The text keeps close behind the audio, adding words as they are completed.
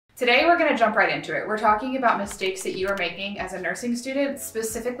Today we're going to jump right into it. We're talking about mistakes that you are making as a nursing student,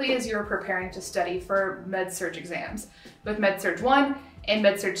 specifically as you're preparing to study for med-surg exams, both med-surg 1 and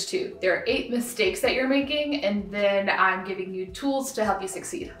med-surg 2. There are 8 mistakes that you're making, and then I'm giving you tools to help you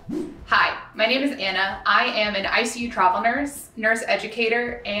succeed. Hi, my name is Anna. I am an ICU travel nurse, nurse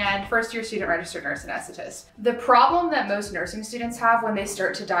educator, and first-year student registered nurse anesthetist. The problem that most nursing students have when they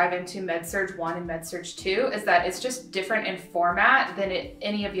start to dive into med-surg 1 and med-surg 2 is that it's just different in format than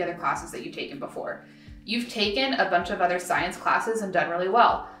any of the other classes that you've taken before. You've taken a bunch of other science classes and done really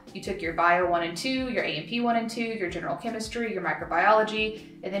well. You took your bio 1 and 2, your A&P 1 and 2, your general chemistry, your microbiology,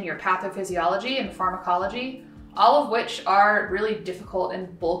 and then your pathophysiology and pharmacology, all of which are really difficult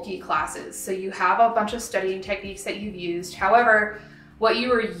and bulky classes. So you have a bunch of studying techniques that you've used. However, what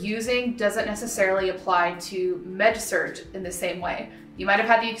you are using doesn't necessarily apply to med-surg in the same way. You might have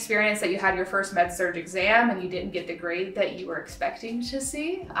had the experience that you had your first med-surg exam and you didn't get the grade that you were expecting to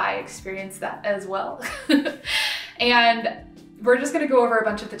see. I experienced that as well. And we're just going to go over a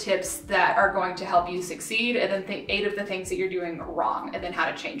bunch of the tips that are going to help you succeed, and then 8 of the things that you're doing wrong, and then how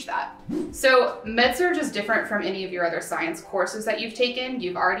to change that. So med-surg is different from any of your other science courses that you've taken.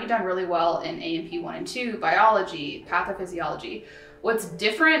 You've already done really well in A&P 1 and 2, biology, pathophysiology. What's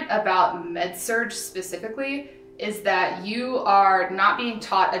different about med-surg specifically is that you are not being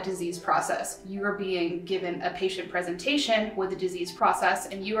taught a disease process. You are being given a patient presentation with a disease process,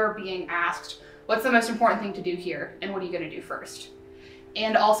 and you are being asked, what's the most important thing to do here? And what are you gonna do first?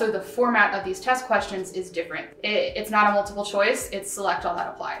 And also the format of these test questions is different. It's not a multiple choice, it's select all that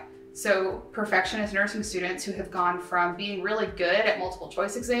apply. So perfectionist nursing students who have gone from being really good at multiple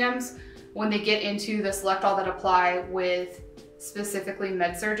choice exams, when they get into the select all that apply with specifically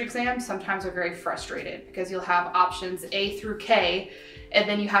med-surg exams, sometimes are very frustrated because you'll have options A through K, and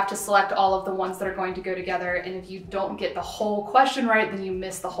then you have to select all of the ones that are going to go together. And if you don't get the whole question right, then you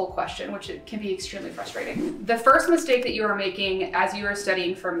miss the whole question, which can be extremely frustrating. The first mistake that you are making as you are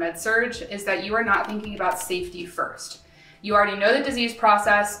studying for med-surg is that you are not thinking about safety first. You already know the disease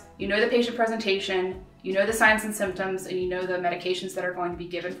process, you know the patient presentation, you know the signs and symptoms, and you know the medications that are going to be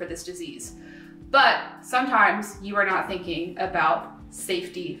given for this disease. But sometimes you are not thinking about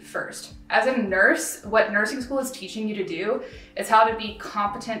safety first. As a nurse, what nursing school is teaching you to do is how to be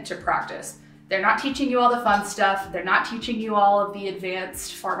competent to practice. They're not teaching you all the fun stuff. They're not teaching you all of the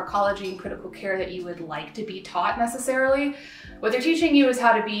advanced pharmacology and critical care that you would like to be taught necessarily. What they're teaching you is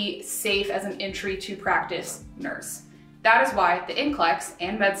how to be safe as an entry to practice nurse. That is why the NCLEX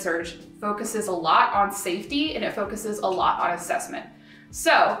and med-surg focuses a lot on safety, and it focuses a lot on assessment.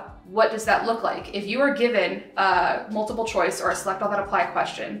 So what does that look like? If you are given a multiple choice or a select all that apply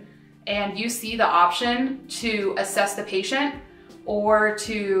question, and you see the option to assess the patient or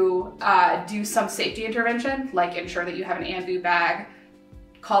to do some safety intervention, like ensure that you have an ambu bag,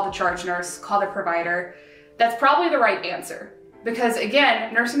 call the charge nurse, call the provider, that's probably the right answer. Because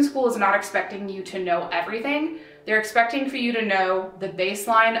again, nursing school is not expecting you to know everything. They're expecting for you to know the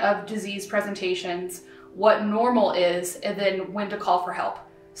baseline of disease presentations, what normal is, and then when to call for help.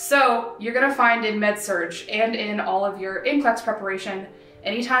 So you're gonna find in med-surg and in all of your NCLEX preparation,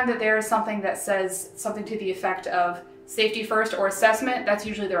 anytime that there is something that says something to the effect of safety first or assessment, that's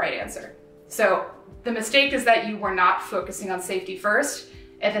usually the right answer. So the mistake is that you were not focusing on safety first,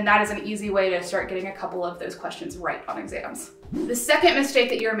 and then that is an easy way to start getting a couple of those questions right on exams. The second mistake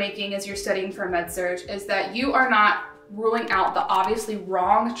that you're making as you're studying for med-surg is that you are not ruling out the obviously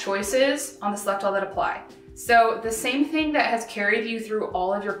wrong choices on the select all that apply. So the same thing that has carried you through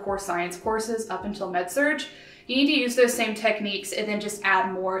all of your core science courses up until med-surg, you need to use those same techniques and then just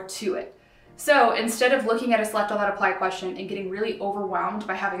add more to it. So instead of looking at a select all that apply question and getting really overwhelmed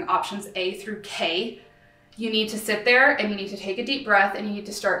by having options A through K, you need to sit there and you need to take a deep breath and you need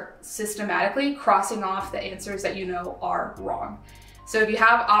to start systematically crossing off the answers that you know are wrong. So if you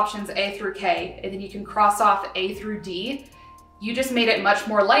have options A through K, and then you can cross off A through D, you just made it much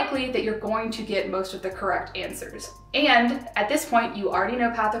more likely that you're going to get most of the correct answers. And at this point, you already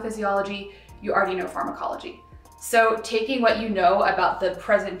know pathophysiology, you already know pharmacology. So taking what you know about the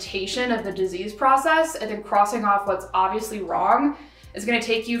presentation of the disease process and then crossing off what's obviously wrong is gonna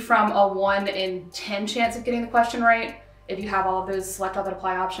take you from a 1 in 10 chance of getting the question right, if you have all of those select all that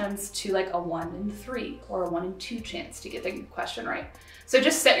apply options, to like a 1 in 3 or a 1 in 2 chance to get the question right. So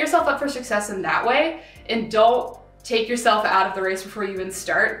just set yourself up for success in that way, and don't take yourself out of the race before you even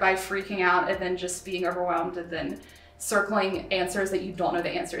start by freaking out and then just being overwhelmed and then circling answers that you don't know the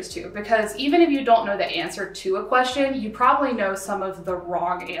answers to. Because even if you don't know the answer to a question, you probably know some of the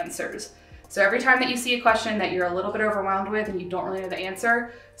wrong answers. So every time that you see a question that you're a little bit overwhelmed with and you don't really know the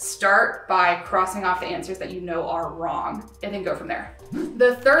answer, start by crossing off the answers that you know are wrong and then go from there.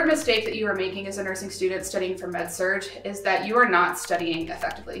 The third mistake that you are making as a nursing student studying for med-surg is that you are not studying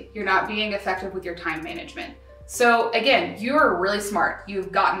effectively. You're not being effective with your time management. So again, you are really smart.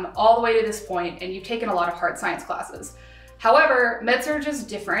 You've gotten all the way to this point and you've taken a lot of hard science classes. However, med-surg is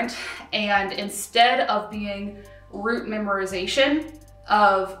different, and instead of being rote memorization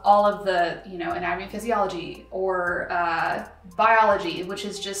of all of the, anatomy and physiology or biology, which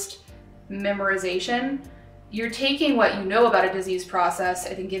is just memorization, you're taking what you know about a disease process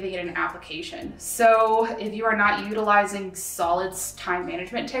and then giving it an application. So if you are not utilizing solid time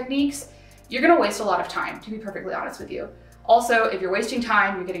management techniques, you're gonna waste a lot of time, to be perfectly honest with you. Also, if you're wasting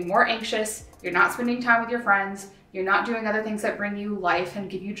time, you're getting more anxious, you're not spending time with your friends, you're not doing other things that bring you life and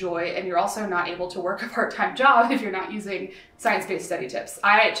give you joy, and you're also not able to work a part-time job if you're not using science-based study tips.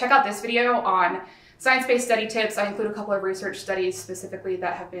 Check out this video on science-based study tips. I include a couple of research studies specifically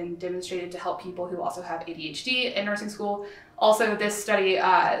that have been demonstrated to help people who also have ADHD in nursing school. Also, this study,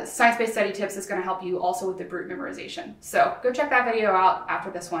 science-based study tips, is gonna help you also with the brute memorization. So go check that video out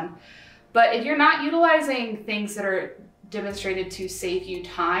after this one. But if you're not utilizing things that are demonstrated to save you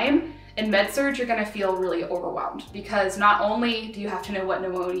time, in med-surg, you're gonna feel really overwhelmed because not only do you have to know what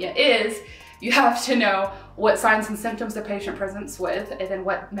pneumonia is, you have to know what signs and symptoms the patient presents with, and then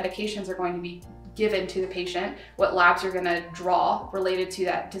what medications are going to be given to the patient, what labs you're gonna draw related to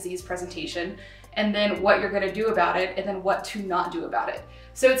that disease presentation, and then what you're gonna do about it, and then what to not do about it.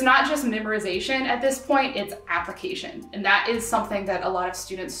 So it's not just memorization at this point, it's application. And that is something that a lot of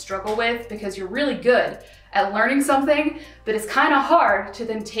students struggle with because you're really good at learning something, but it's kind of hard to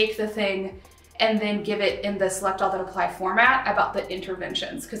then take the thing and then give it in the select all that apply format about the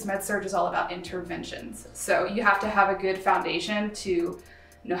interventions, because med-surg is all about interventions. So you have to have a good foundation to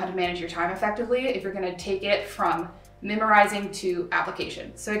know how to manage your time effectively if you're gonna take it from memorizing to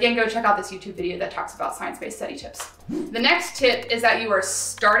application. So again, go check out this YouTube video that talks about science-based study tips. The next tip is that you are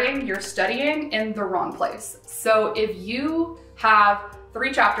starting your studying in the wrong place. So if you have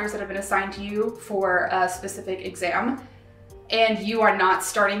 3 chapters that have been assigned to you for a specific exam, and you are not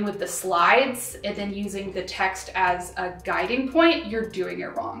starting with the slides and then using the text as a guiding point, you're doing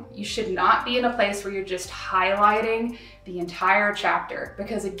it wrong. You should not be in a place where you're just highlighting the entire chapter,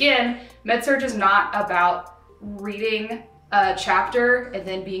 because again, med-surg is not about reading a chapter and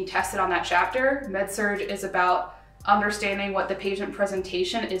then being tested on that chapter. Med-surg is about understanding what the patient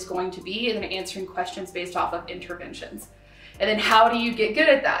presentation is going to be and then answering questions based off of interventions. And then how do you get good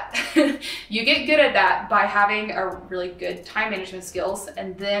at that? You get good at that by having a really good time management skills,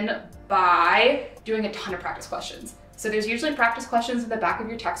 and then by doing a ton of practice questions. So there's usually practice questions in the back of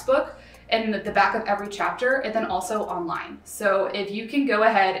your textbook and the back of every chapter, and then also online. So if you can go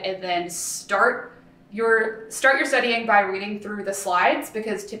ahead and then start your studying by reading through the slides,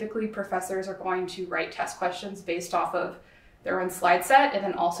 because typically professors are going to write test questions based off of their own slide set, and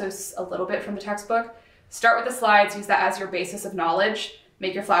then also a little bit from the textbook. Start with the slides, use that as your basis of knowledge,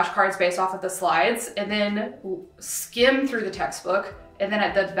 make your flashcards based off of the slides, and then skim through the textbook, and then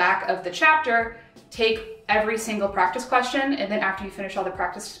at the back of the chapter, take every single practice question, and then after you finish all the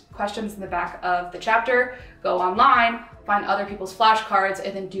practice questions in the back of the chapter, go online, find other people's flashcards,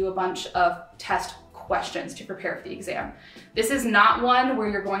 and then do a bunch of test questions to prepare for the exam. This is not one where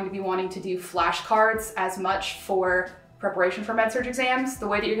you're going to be wanting to do flashcards as much for preparation for med-surg exams. The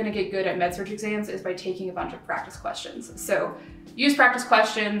way that you're gonna get good at med-surg exams is by taking a bunch of practice questions. So use practice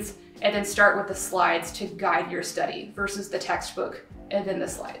questions and then start with the slides to guide your study versus the textbook and then the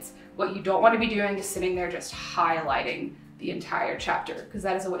slides. What you don't want to be doing is sitting there just highlighting the entire chapter, because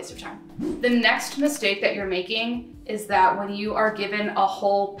that is a waste of time. The next mistake that you're making is that when you are given a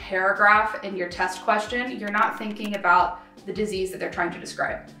whole paragraph in your test question, you're not thinking about the disease that they're trying to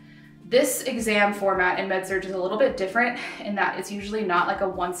describe. This exam format in med-surg is a little bit different in that it's usually not like a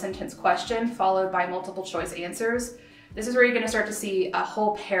 1-sentence question followed by multiple choice answers. This is where you're going to start to see a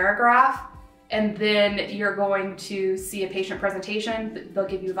whole paragraph, and then you're going to see a patient presentation. They'll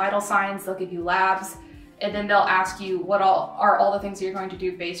give you vital signs, they'll give you labs, and then they'll ask you what are all the things that you're going to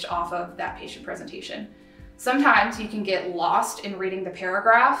do based off of that patient presentation. Sometimes you can get lost in reading the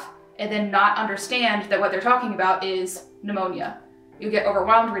paragraph and then not understand that what they're talking about is pneumonia. You get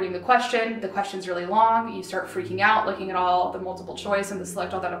overwhelmed reading the question's really long, you start freaking out looking at all the multiple choice and the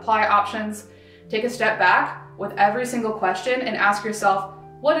select all that apply options. Take a step back with every single question and ask yourself,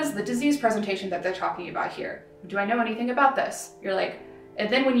 what is the disease presentation that they're talking about here? Do I know anything about this? You're like,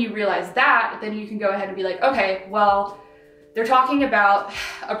 and then when you realize that, then you can go ahead and be like, okay, well, they're talking about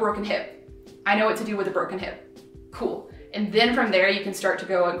a broken hip. I know what to do with a broken hip. Cool. And then from there, you can start to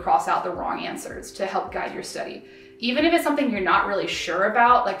go and cross out the wrong answers to help guide your study. Even if it's something you're not really sure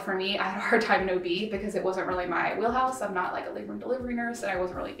about, like for me, I had a hard time in OB because it wasn't really my wheelhouse. I'm not like a labor and delivery nurse and I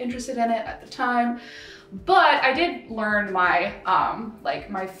wasn't really interested in it at the time. But I did learn my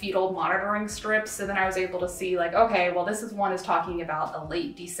my fetal monitoring strips, and then I was able to see like, okay, well this one is talking about a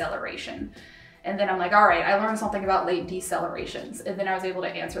late deceleration. And then I'm like, all right, I learned something about late decelerations, and then I was able to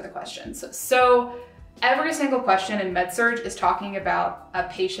answer the questions. So every single question in med-surg is talking about a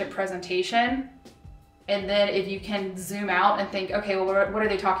patient presentation. And then if you can zoom out and think, okay, well, what are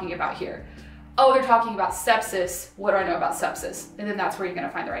they talking about here? Oh, they're talking about sepsis. What do I know about sepsis? And then that's where you're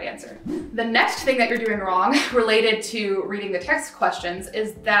gonna find the right answer. The next thing that you're doing wrong related to reading the text questions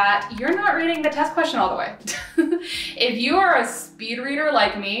is that you're not reading the test question all the way. If you are a speed reader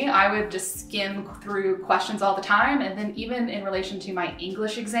like me, I would just skim through questions all the time. And then even in relation to my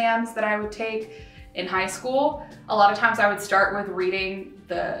English exams that I would take in high school, a lot of times I would start with reading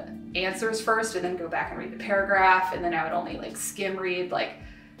the answers first and then go back and read the paragraph, and then I would only like skim read. Like,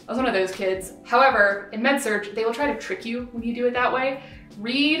 I was one of those kids. However, in med-surg, they will try to trick you when you do it that way.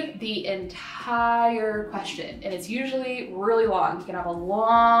 Read the entire question, and it's usually really long. You can have a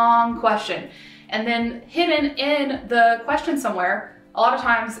long question, and then hidden in the question somewhere, a lot of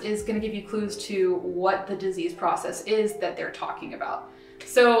times is gonna give you clues to what the disease process is that they're talking about.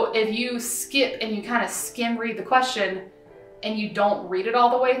 So if you skip and you kind of skim read the question and you don't read it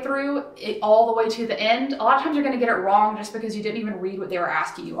all the way through, all the way to the end, a lot of times you're gonna get it wrong just because you didn't even read what they were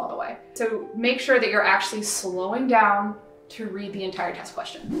asking you all the way. So make sure that you're actually slowing down to read the entire test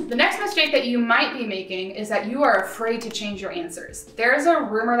question. The next mistake that you might be making is that you are afraid to change your answers. There's a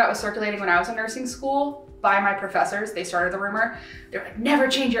rumor that was circulating when I was in nursing school by my professors. They started the rumor. They're like, never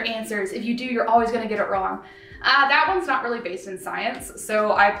change your answers. If you do, you're always gonna get it wrong. That one's not really based in science.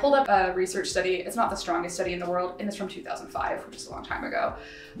 So I pulled up a research study. It's not the strongest study in the world, and it's from 2005, which is a long time ago.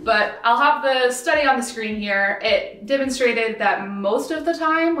 But I'll have the study on the screen here. It demonstrated that most of the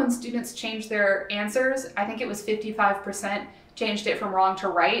time when students changed their answers, I think it was 55% changed it from wrong to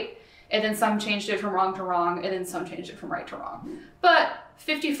right, and then some changed it from wrong to wrong, and then some changed it from right to wrong. But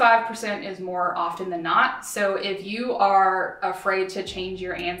 55% is more often than not. So if you are afraid to change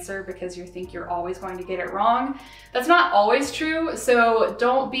your answer because you think you're always going to get it wrong, that's not always true. So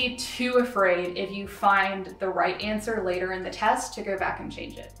don't be too afraid if you find the right answer later in the test to go back and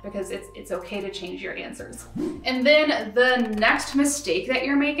change it, because it's okay to change your answers. And then the next mistake that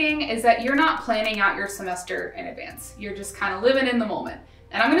you're making is that you're not planning out your semester in advance. You're just kind of living in the moment.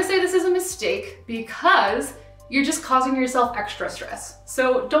 And I'm gonna say this is a mistake because you're just causing yourself extra stress.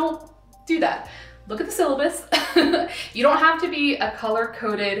 So don't do that. Look at the syllabus. You don't have to be a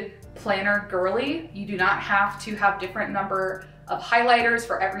color-coded planner girly. You do not have to have different number of highlighters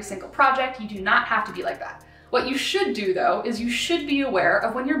for every single project. You do not have to be like that. What you should do though, is you should be aware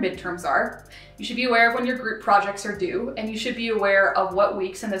of when your midterms are. You should be aware of when your group projects are due, and you should be aware of what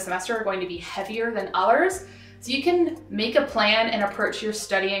weeks in the semester are going to be heavier than others. So you can make a plan and approach your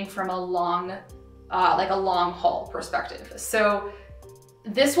studying from a long haul perspective. So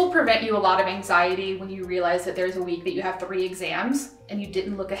this will prevent you a lot of anxiety when you realize that there's a week that you have 3 exams and you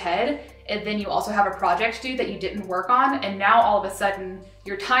didn't look ahead, and then you also have a project due that you didn't work on, and now all of a sudden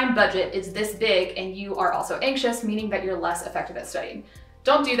your time budget is this big and you are also anxious, meaning that you're less effective at studying.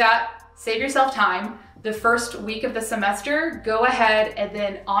 Don't do that. Save yourself time. The first week of the semester, go ahead and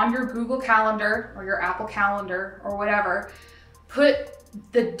then on your Google Calendar or your Apple Calendar or whatever, put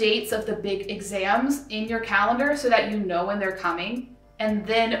the dates of the big exams in your calendar so that you know when they're coming, and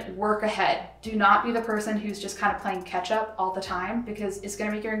then work ahead. Do not be the person who's just kind of playing catch up all the time, because it's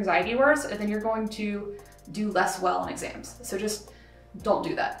gonna make your anxiety worse, and then you're going to do less well in exams. So just don't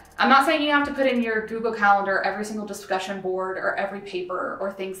do that. I'm not saying you have to put in your Google Calendar every single discussion board or every paper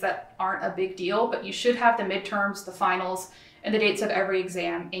or things that aren't a big deal, but you should have the midterms, the finals, and the dates of every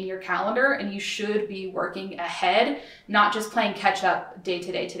exam in your calendar, and you should be working ahead, not just playing catch up day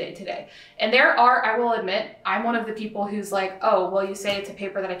to day to day to day. And there are, I will admit, I'm one of the people who's like, oh, well, you say it's a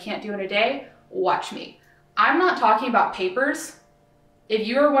paper that I can't do in a day, watch me. I'm not talking about papers. If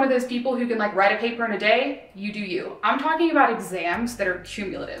you're one of those people who can like write a paper in a day, you do you. I'm talking about exams that are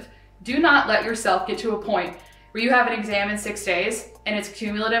cumulative. Do not let yourself get to a point where you have an exam in 6 days and it's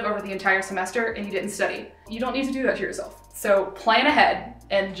cumulative over the entire semester and you didn't study. You don't need to do that to yourself. So plan ahead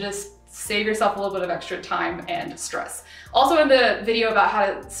and just save yourself a little bit of extra time and stress. Also, in the video about how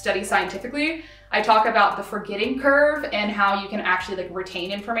to study scientifically, I talk about the forgetting curve and how you can actually like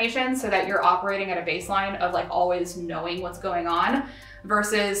retain information so that you're operating at a baseline of like always knowing what's going on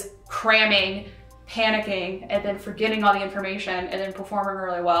versus cramming, panicking, and then forgetting all the information and then performing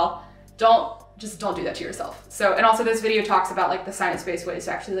really well. Don't just don't do that to yourself. So, and also this video talks about like the science-based ways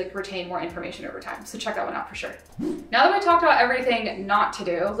to actually like retain more information over time. So check that one out for sure. Now that we talked about everything not to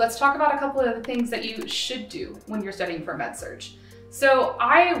do, let's talk about a couple of the things that you should do when you're studying for med-surg. So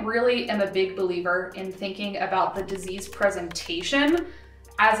I really am a big believer in thinking about the disease presentation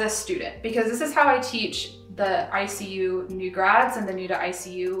as a student, because this is how I teach the ICU new grads and the new to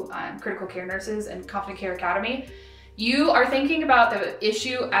ICU critical care nurses and Confident Care Academy. You are thinking about the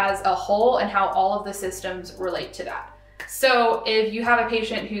issue as a whole and how all of the systems relate to that. So if you have a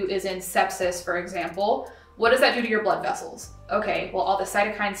patient who is in sepsis, for example, what does that do to your blood vessels? Okay, well, all the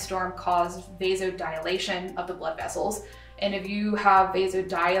cytokine storm caused vasodilation of the blood vessels. And if you have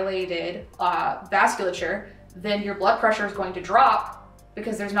vasodilated vasculature, then your blood pressure is going to drop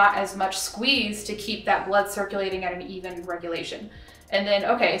because there's not as much squeeze to keep that blood circulating at an even regulation. And then,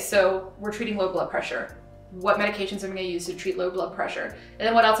 okay, so we're treating low blood pressure. What medications am I going to use to treat low blood pressure? And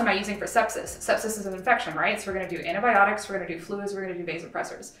then what else am I using for sepsis? Sepsis is an infection, right? So we're going to do antibiotics, we're going to do fluids, we're going to do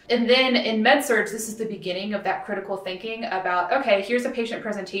vasopressors. And then in med-surg, this is the beginning of that critical thinking about, okay, here's a patient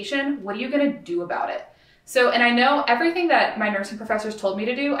presentation. What are you going to do about it? So, and I know everything that my nursing professors told me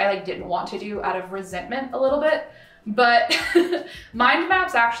to do, I like didn't want to do out of resentment a little bit, but mind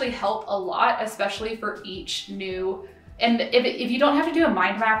maps actually help a lot, especially for each new. And if you don't have to do a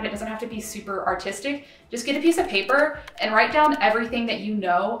mind map and it doesn't have to be super artistic, just get a piece of paper and write down everything that you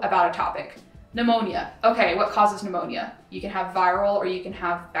know about a topic. Pneumonia. Okay, what causes pneumonia? You can have viral or you can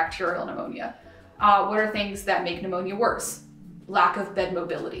have bacterial pneumonia. What are things that make pneumonia worse? Lack of bed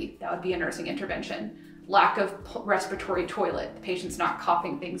mobility. That would be a nursing intervention. Lack of respiratory toilet. The patient's not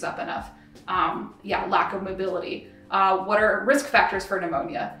coughing things up enough. Lack of mobility. What are risk factors for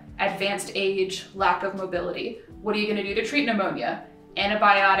pneumonia? Advanced age, lack of mobility. What are you gonna do to treat pneumonia?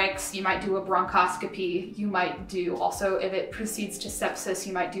 Antibiotics, you might do a bronchoscopy, you might do also, if it proceeds to sepsis,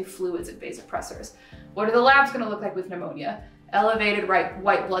 you might do fluids and vasopressors. What are the labs gonna look like with pneumonia? Elevated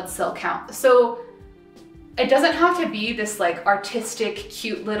white blood cell count. So it doesn't have to be this like artistic,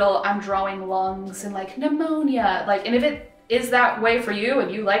 cute little, I'm drawing lungs and like pneumonia. Like, and if it is that way for you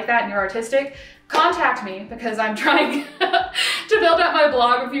and you like that and you're artistic, contact me because I'm trying to build out my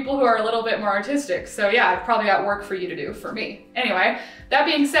blog with people who are a little bit more artistic. So yeah, I've probably got work for you to do for me. Anyway, that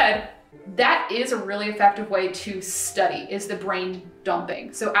being said, that is a really effective way to study, is the brain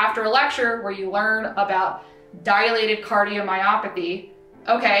dumping. So after a lecture where you learn about dilated cardiomyopathy,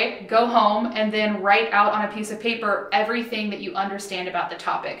 okay, go home and then write out on a piece of paper everything that you understand about the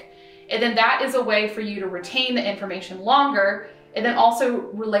topic. And then that is a way for you to retain the information longer, and then also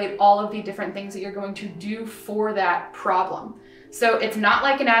relate all of the different things that you're going to do for that problem. So it's not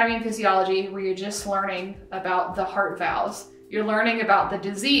like anatomy and physiology where you're just learning about the heart valves. You're learning about the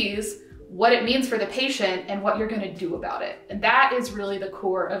disease, what it means for the patient, and what you're gonna do about it. And that is really the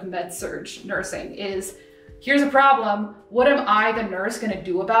core of med-surg nursing is, here's a problem, what am I, the nurse, gonna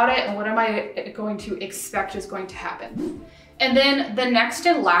do about it, and what am I going to expect is going to happen? And then the next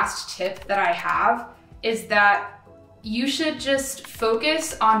and last tip that I have is that you should just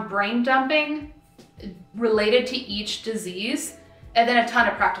focus on brain dumping related to each disease and then a ton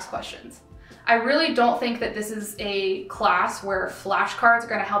of practice questions. I really don't think that this is a class where flashcards are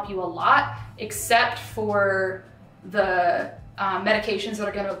gonna help you a lot, except for the medications that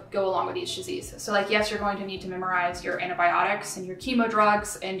are gonna go along with each disease. So like, yes, you're going to need to memorize your antibiotics and your chemo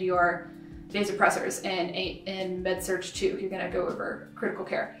drugs and your vasopressors in med-surg 2. You're gonna go over critical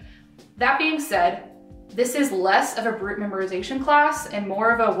care. That being said, this is less of a brute memorization class and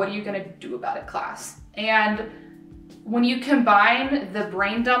more of a what are you gonna do about it class. And when you combine the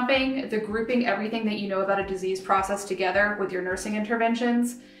brain dumping, the grouping everything that you know about a disease process together with your nursing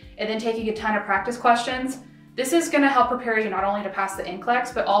interventions, and then taking a ton of practice questions, this is gonna help prepare you not only to pass the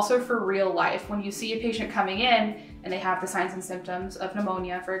NCLEX, but also for real life. When you see a patient coming in and they have the signs and symptoms of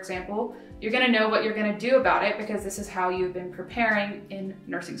pneumonia, for example, you're gonna know what you're gonna do about it because this is how you've been preparing in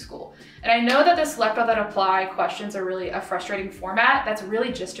nursing school. And I know that the select all that apply questions are really a frustrating format. That's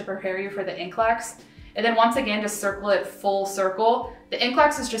really just to prepare you for the NCLEX. And then once again, to circle it full circle, the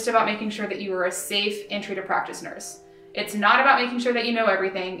NCLEX is just about making sure that you are a safe entry to practice nurse. It's not about making sure that you know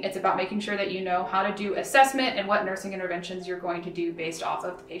everything. It's about making sure that you know how to do assessment and what nursing interventions you're going to do based off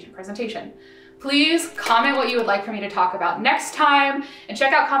of the patient presentation. Please comment what you would like for me to talk about next time, and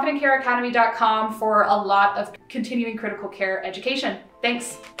check out confidentcareacademy.com for a lot of continuing critical care education.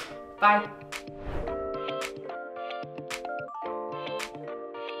 Thanks. Bye.